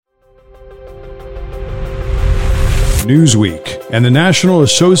Newsweek and the National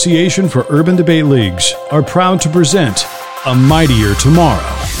Association for Urban Debate Leagues are proud to present A Mightier Tomorrow.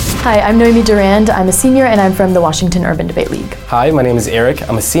 Hi, I'm Noemie Durand. I'm a senior and I'm from the Washington Urban Debate League. Hi, my name is Eric.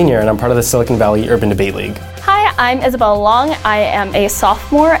 I'm a senior and I'm part of the Silicon Valley Urban Debate League. Hi, I'm Isabel Long. I am a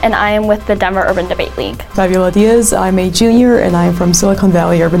sophomore and I am with the Denver Urban Debate League. Fabiola Diaz. I'm a junior and I'm from Silicon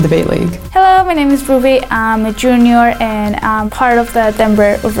Valley Urban Debate League. Hello, my name is Ruby. I'm a junior and I'm part of the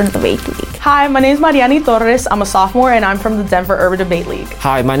Denver Urban Debate League. Hi, my name is Mariani Torres. I'm a sophomore and I'm from the Denver Urban Debate League.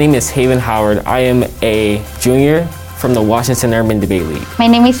 Hi, my name is Haven Howard. I am a junior from the Washington Urban Debate League. My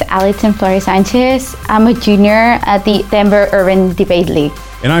name is Alison Flores Sanchez. I'm a junior at the Denver Urban Debate League.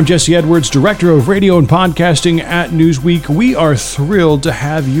 And I'm Jesse Edwards, Director of Radio and Podcasting at Newsweek. We are thrilled to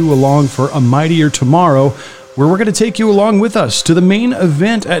have you along for A Mightier Tomorrow, where we're going to take you along with us to the main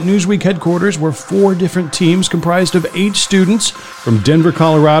event at Newsweek headquarters, where 4 different teams comprised of 8 students from Denver,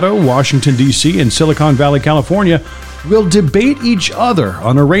 Colorado, Washington, D.C., and Silicon Valley, California, will debate each other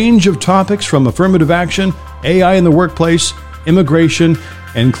on a range of topics from affirmative action, AI in the workplace, immigration,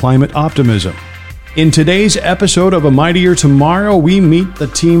 and climate optimism. In today's episode of A Mightier Tomorrow, we meet the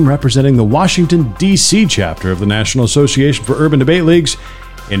team representing the Washington, D.C. chapter of the National Association for Urban Debate Leagues.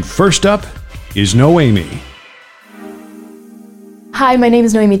 And first up is Noemie. Hi, my name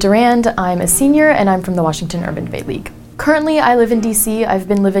is Noemie Durand. I'm a senior and I'm from the Washington Urban Debate League. Currently, I live in D.C. I've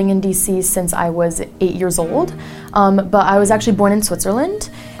been living in D.C. since I was 8 years old, but I was actually born in Switzerland,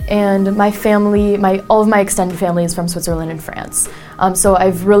 and my family, all of my extended family is from Switzerland and France. So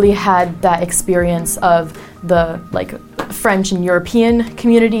I've really had that experience of the French and European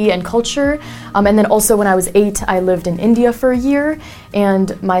community and culture. And then also when I was 8, I lived in India for a year,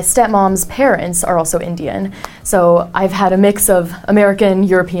 and my stepmom's parents are also Indian. So I've had a mix of American,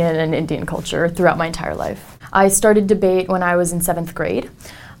 European, and Indian culture throughout my entire life. I started debate when I was in 7th grade.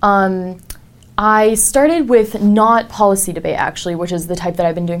 I started with not policy debate, actually, which is the type that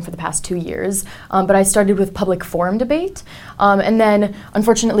I've been doing for the past 2 years, but I started with public forum debate, and then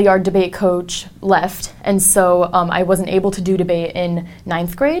unfortunately our debate coach left, and so I wasn't able to do debate in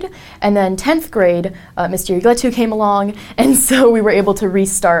 9th grade, and then 10th grade, Mr. Igletu came along, and so we were able to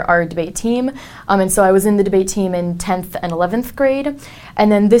restart our debate team, and so I was in the debate team in 10th and 11th grade,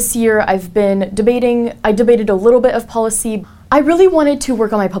 and then this year I've been debating. I debated a little bit of policy. I really wanted to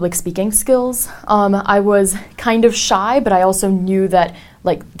work on my public speaking skills. I was kind of shy, but I also knew that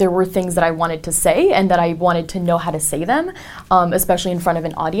there were things that I wanted to say and that I wanted to know how to say them, especially in front of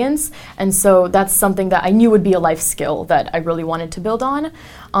an audience. And so that's something that I knew would be a life skill that I really wanted to build on.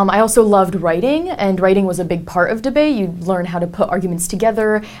 I also loved writing, and writing was a big part of debate. You learn how to put arguments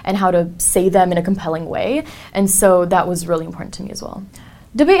together and how to say them in a compelling way. And so that was really important to me as well.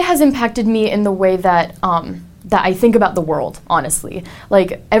 Debate has impacted me in the way that I think about the world, honestly.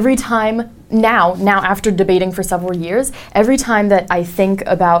 Every time, now after debating for several years, every time that I think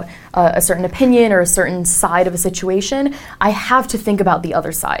about a certain opinion or a certain side of a situation, I have to think about the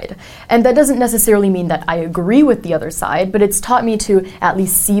other side. And that doesn't necessarily mean that I agree with the other side, but it's taught me to at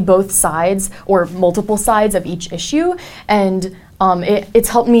least see both sides or multiple sides of each issue, and it's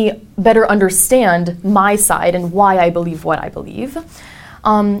helped me better understand my side and why I believe what I believe.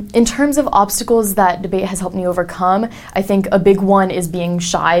 In terms of obstacles that debate has helped me overcome, I think a big one is being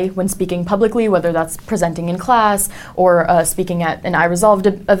shy when speaking publicly, whether that's presenting in class or speaking at an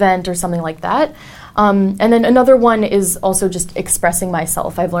iResolved event or something like that. And then another one is also just expressing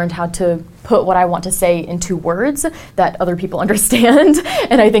myself. I've learned how to put what I want to say into words that other people understand,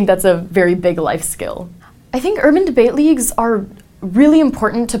 and I think that's a very big life skill. I think urban debate leagues are really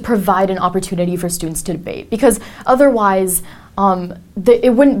important to provide an opportunity for students to debate, because otherwise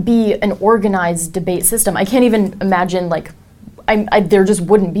it wouldn't be an organized debate system. I can't even imagine there just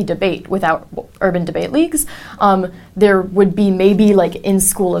wouldn't be debate without urban debate leagues. There would be maybe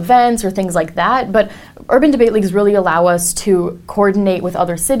in-school events or things like that, but urban debate leagues really allow us to coordinate with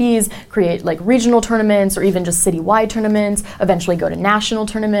other cities, create regional tournaments or even just citywide tournaments, eventually go to national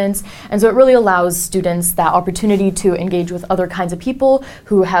tournaments. And so it really allows students that opportunity to engage with other kinds of people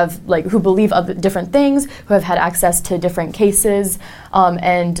who have who believe other different things, who have had access to different cases,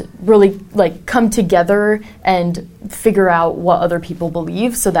 and really come together and figure out what other people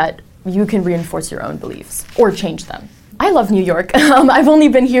believe so that you can reinforce your own beliefs or change them. I love New York. I've only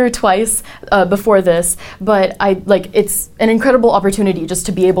been here twice before this, but it's an incredible opportunity just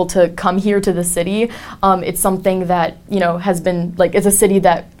to be able to come here to the city. It's something that has been it's a city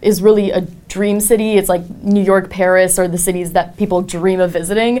that is really a dream city. It's like New York, Paris, or the cities that people dream of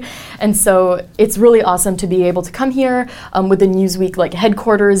visiting. And so it's really awesome to be able to come here with the Newsweek like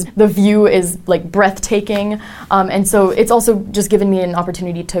headquarters. The view is like breathtaking. And so it's also just given me an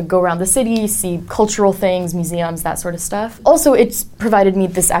opportunity to go around the city, see cultural things, museums, that sort of stuff. Also, it's provided me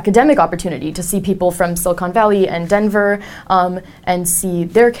this academic opportunity to see people from Silicon Valley and Denver and see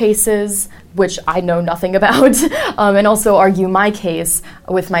their cases, which I know nothing about, and also argue my case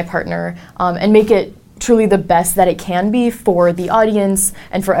with my partner and make it truly the best that it can be for the audience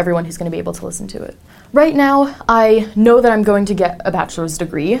and for everyone who's going to be able to listen to it. Right now, I know that I'm going to get a bachelor's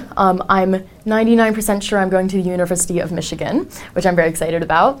degree. I'm 99% sure I'm going to the University of Michigan, which I'm very excited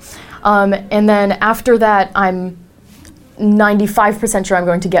about. And then after that, I'm 95% sure I'm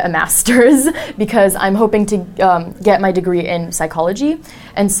going to get a master's because I'm hoping to get my degree in psychology.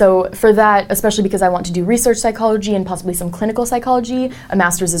 And so for that, especially because I want to do research psychology and possibly some clinical psychology, a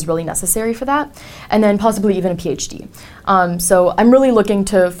master's is really necessary for that. And then possibly even a PhD. So I'm really looking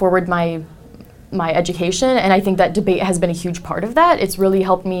to forward my education, and I think that debate has been a huge part of that. It's really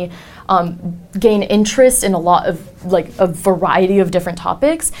helped me gain interest in a lot of like a variety of different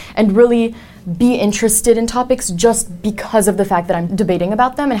topics and really be interested in topics just because of the fact that I'm debating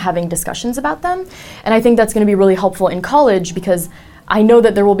about them and having discussions about them. And I think that's going to be really helpful in college because I know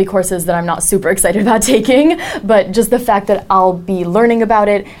that there will be courses that I'm not super excited about taking, but just the fact that I'll be learning about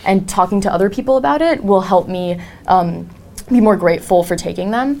it and talking to other people about it will help me be more grateful for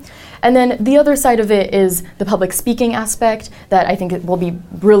taking them. And then the other side of it is the public speaking aspect that I think it will be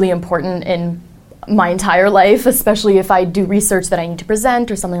really important in my entire life, especially if I do research that I need to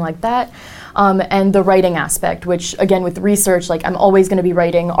present or something like that. And the writing aspect, which again with research, like I'm always going to be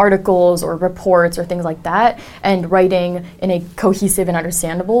writing articles or reports or things like that, and writing in a cohesive and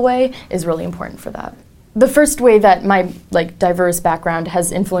understandable way is really important for that. The first way that my like diverse background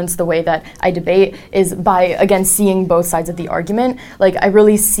has influenced the way that I debate is by, again, seeing both sides of the argument. Like I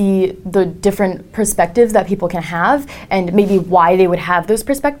really see the different perspectives that people can have and maybe why they would have those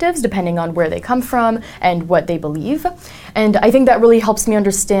perspectives depending on where they come from and what they believe. And I think that really helps me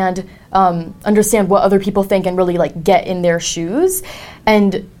understand what other people think and really like get in their shoes.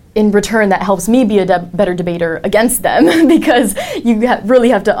 And in return, that helps me be a better debater against them because you really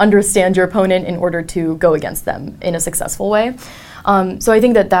have to understand your opponent in order to go against them in a successful way. So I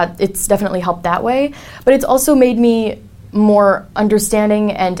think that it's definitely helped that way. But it's also made me more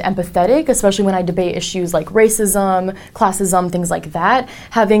understanding and empathetic, especially when I debate issues like racism, classism, things like that.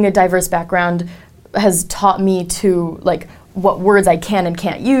 Having a diverse background has taught me to like what words I can and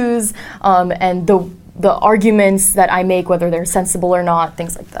can't use, and the arguments that I make, whether they're sensible or not,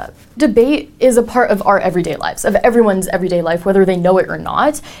 things like that. Debate is a part of our everyday lives, of everyone's everyday life, whether they know it or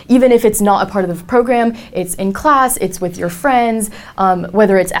not. Even if it's not a part of the program, it's in class, it's with your friends,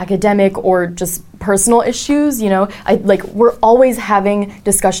 whether it's academic or just personal issues, you know. We're always having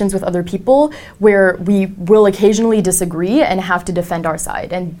discussions with other people where we will occasionally disagree and have to defend our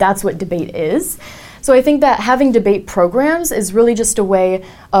side, and that's what debate is. So I think that having debate programs is really just a way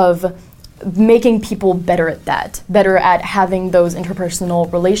of making people better at that, better at having those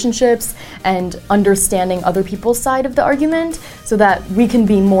interpersonal relationships and understanding other people's side of the argument so that we can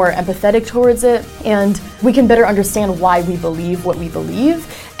be more empathetic towards it and we can better understand why we believe what we believe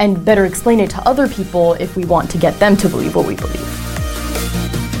and better explain it to other people if we want to get them to believe what we believe.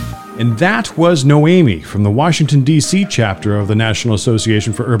 And that was Noemie from the Washington, D.C. chapter of the National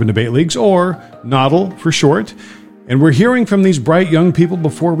Association for Urban Debate Leagues, or NODL for short. And we're hearing from these bright young people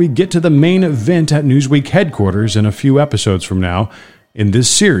before we get to the main event at Newsweek headquarters in a few episodes from now in this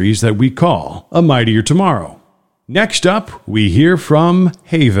series that we call A Mightier Tomorrow. Next up, we hear from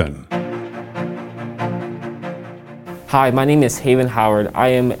Haven. Hi, my name is Haven Howard. I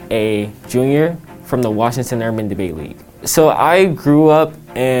am a junior from the Washington Urban Debate League. So I grew up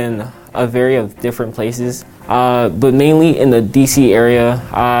in a variety of different places, but mainly in the DC area.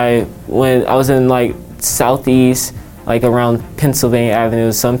 When I was in like Southeast, like around Pennsylvania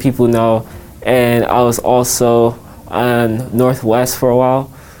Avenue, some people know, and I was also on Northwest for a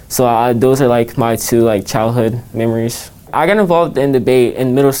while. So those are like my two like childhood memories. I got involved in debate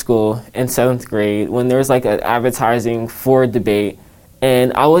in middle school in 7th grade when there was like an advertising for debate,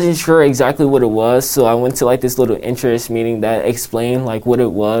 and I wasn't sure exactly what it was, so I went to like this little interest meeting that explained like what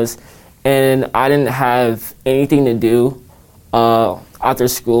it was, and I didn't have anything to do after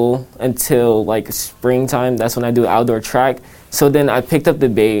school until like springtime. That's when I do outdoor track. So then I picked up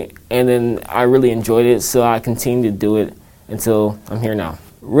debate, and then I really enjoyed it, so I continued to do it until I'm here now.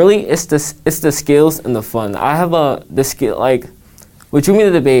 Really, it's the skills and the fun. I have the skill, like what drew me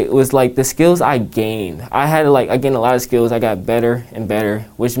to debate was like the skills I gained. I gained a lot of skills. I got better and better,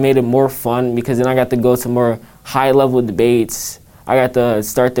 which made it more fun because then I got to go to more high-level debates. I got to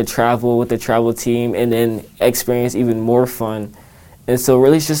start to travel with the travel team and then experience even more fun. And so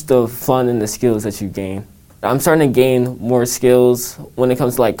really it's just the fun and the skills that you gain. I'm starting to gain more skills when it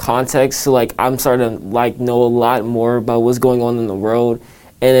comes to like context. So like I'm starting to like know a lot more about what's going on in the world.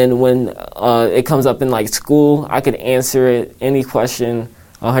 And then when it comes up in like school, I could answer it, any question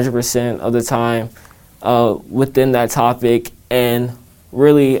 100% of the time within that topic. And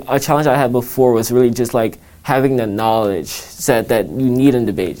really a challenge I had before was really just like having the knowledge set that you need in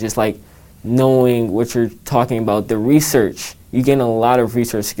debate, just like knowing what you're talking about, the research. You gain a lot of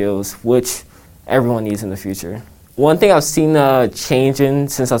research skills, which everyone needs in the future. One thing I've seen changing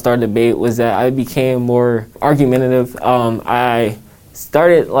since I started debate was that I became more argumentative. I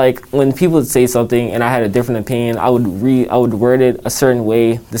started like when people would say something and I had a different opinion, I would word it a certain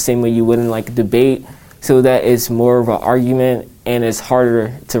way, the same way you would in like debate, so that it's more of an argument and it's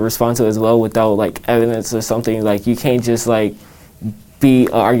harder to respond to as well without like evidence or something. Like you can't just like be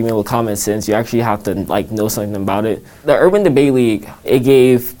an argument with common sense. You actually have to like know something about it. The Urban Debate League, it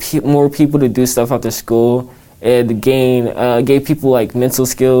gave more people to do stuff after school. It gave people like mental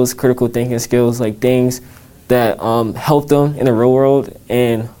skills, critical thinking skills, like things that help them in the real world.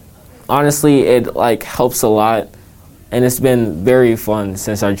 And honestly, it like helps a lot. And it's been very fun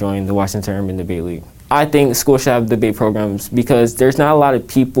since I joined the Washington Urban Debate League. I think schools should have debate programs because there's not a lot of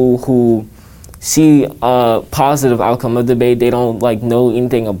people who see a positive outcome of debate. They don't like know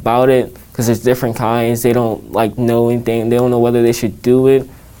anything about it because there's different kinds. They don't like know anything. They don't know whether they should do it.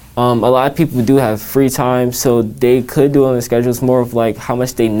 A lot of people do have free time, so they could do it on the schedule. It's more of like how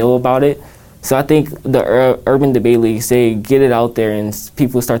much they know about it. So I think the Urban Debate Leagues, they get it out there and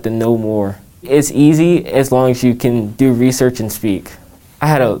people start to know more. It's easy as long as you can do research and speak. I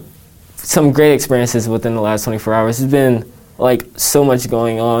had some great experiences within the last 24 hours. It's been like so much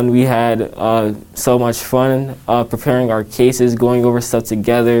going on. We had so much fun preparing our cases, going over stuff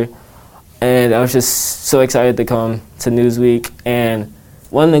together. And I was just so excited to come to Newsweek. And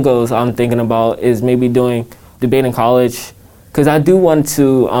one of the goals I'm thinking about is maybe doing debate in college, because I do want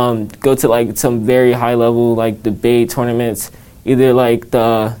to go to like some very high level like debate tournaments, either like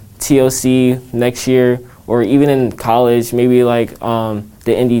the TOC next year or even in college, maybe like the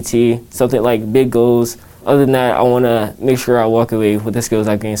NDT, something like big goals. Other than that, I want to make sure I walk away with the skills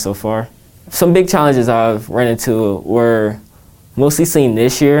I've gained so far. Some big challenges I've run into were mostly seen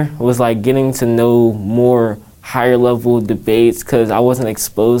this year was like getting to know more higher level debates, because I wasn't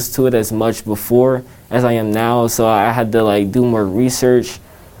exposed to it as much before as I am now. So I had to like do more research.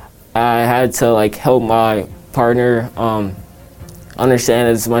 I had to like help my partner understand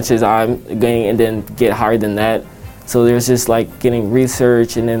as much as I'm getting and then get higher than that. So there's just like getting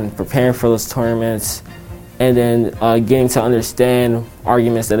research and then preparing for those tournaments and then getting to understand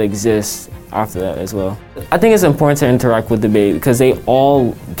arguments that exist after that as well. I think it's important to interact with debate because they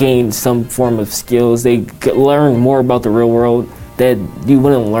all gain some form of skills. They learn more about the real world that you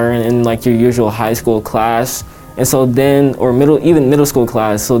wouldn't learn in like your usual high school class. And so then, or middle school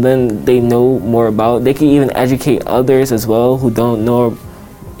class, so then they know more about, they can even educate others as well who don't know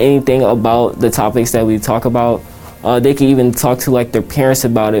anything about the topics that we talk about. They can even talk to like their parents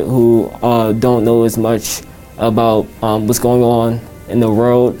about it who don't know as much about what's going on in the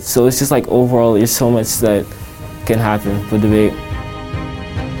world. So it's just like overall there's so much that can happen with debate.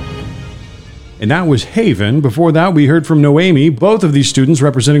 And that was Haven. Before that, we heard from Noemie, both of these students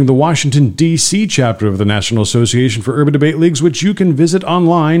representing the Washington, D.C. chapter of the National Association for Urban Debate Leagues, which you can visit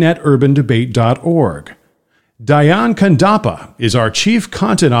online at urbandebate.org. Dayan Kandapa is our Chief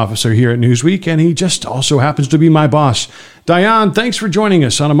Content Officer here at Newsweek, and he just also happens to be my boss. Dayan, thanks for joining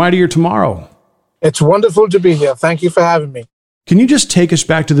us on A Mightier Tomorrow. It's wonderful to be here. Thank you for having me. Can you just take us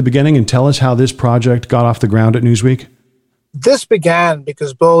back to the beginning and tell us how this project got off the ground at Newsweek? This began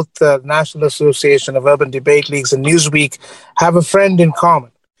because both the National Association of Urban Debate Leagues and Newsweek have a friend in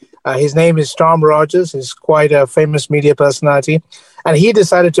common. His name is Tom Rogers. He's quite a famous media personality, and he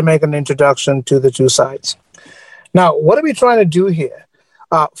decided to make an introduction to the two sides. Now, what are we trying to do here?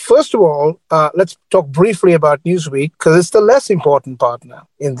 First of all, let's talk briefly about Newsweek, because it's the less important partner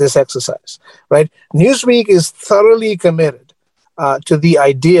in this exercise, right? Newsweek is thoroughly committed to the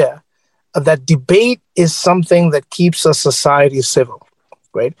idea that debate is something that keeps a society civil,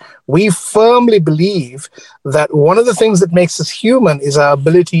 right? We firmly believe that one of the things that makes us human is our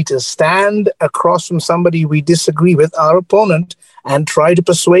ability to stand across from somebody we disagree with, our opponent, and try to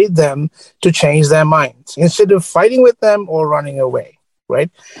persuade them to change their minds instead of fighting with them or running away. right?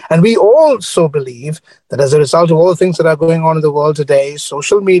 And we also believe that as a result of all the things that are going on in the world today,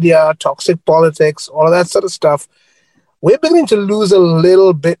 social media, toxic politics, all of that sort of stuff, we're beginning to lose a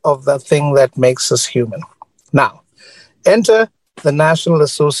little bit of the thing that makes us human. Now, enter the National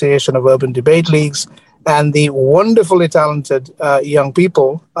Association of Urban Debate Leagues and the wonderfully talented young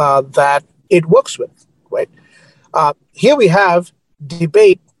people that it works with, right? Here we have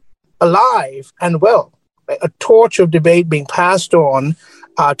debate alive and well, right? A torch of debate being passed on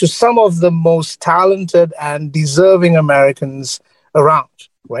to some of the most talented and deserving Americans around,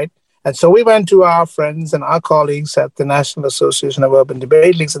 right? And so we went to our friends and our colleagues at the National Association of Urban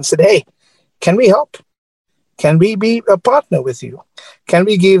Debate Leagues and said, hey, can we help? Can we be a partner with you? Can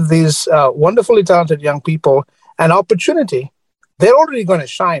we give these wonderfully talented young people an opportunity? They're already going to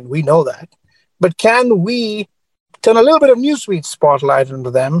shine, we know that. But can we turn a little bit of Newsweek spotlight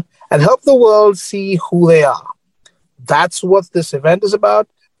into them and help the world see who they are? That's what this event is about.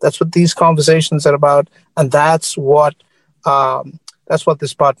 That's what these conversations are about. And that's what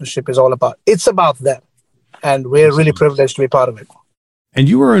this partnership is all about. It's about them. And we're really privileged to be part of it. And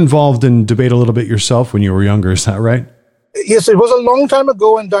you were involved in debate a little bit yourself when you were younger, is that right? Yes, it was a long time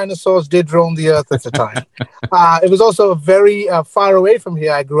ago when dinosaurs did roam the earth at the time. It was also very far away from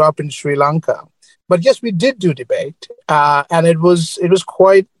here. I grew up in Sri Lanka. But yes, we did do debate, and it was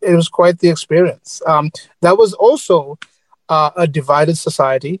quite the experience. That was also a divided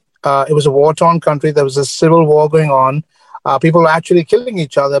society. It was a war-torn country. There was a civil war going on. People were actually killing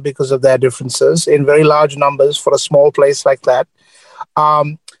each other because of their differences in very large numbers for a small place like that.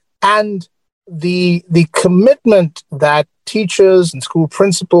 And the commitment that teachers and school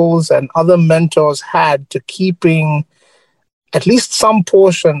principals and other mentors had to keeping at least some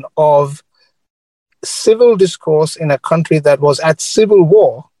portion of civil discourse in a country that was at civil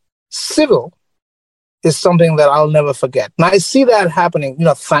war, civil, is something that I'll never forget. And I see that happening.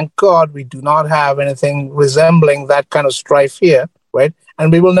 Thank God we do not have anything resembling that kind of strife here, right?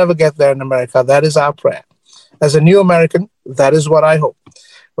 And we will never get there in America. That is our prayer. As a new American, that is what I hope,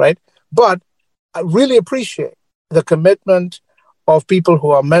 right? But I really appreciate the commitment of people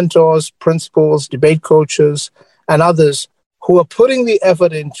who are mentors, principals, debate coaches, and others who are putting the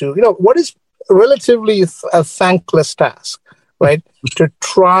effort into, what is relatively a thankless task, right? To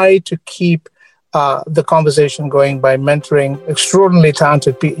try to keep the conversation going by mentoring extraordinarily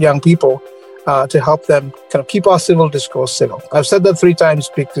talented young people to help them kind of keep our civil discourse civil. I've said that 3 times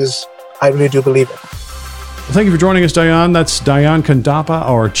because I really do believe it. Well, thank you for joining us, Dayan. That's Dayan Kandapa,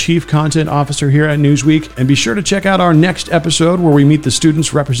 our Chief Content Officer here at Newsweek. And be sure to check out our next episode where we meet the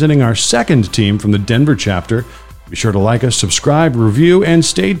students representing our second team from the Denver chapter. Be sure to like us, subscribe, review, and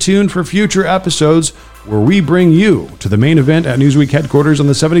stay tuned for future episodes where we bring you to the main event at Newsweek headquarters on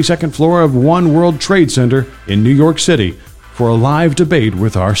the 72nd floor of One World Trade Center in New York City for a live debate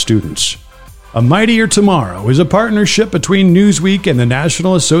with our students. A Mightier Tomorrow is a partnership between Newsweek and the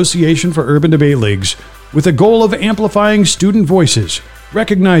National Association for Urban Debate Leagues with a goal of amplifying student voices,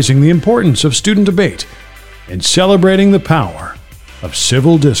 recognizing the importance of student debate, and celebrating the power of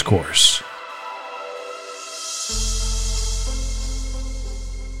civil discourse.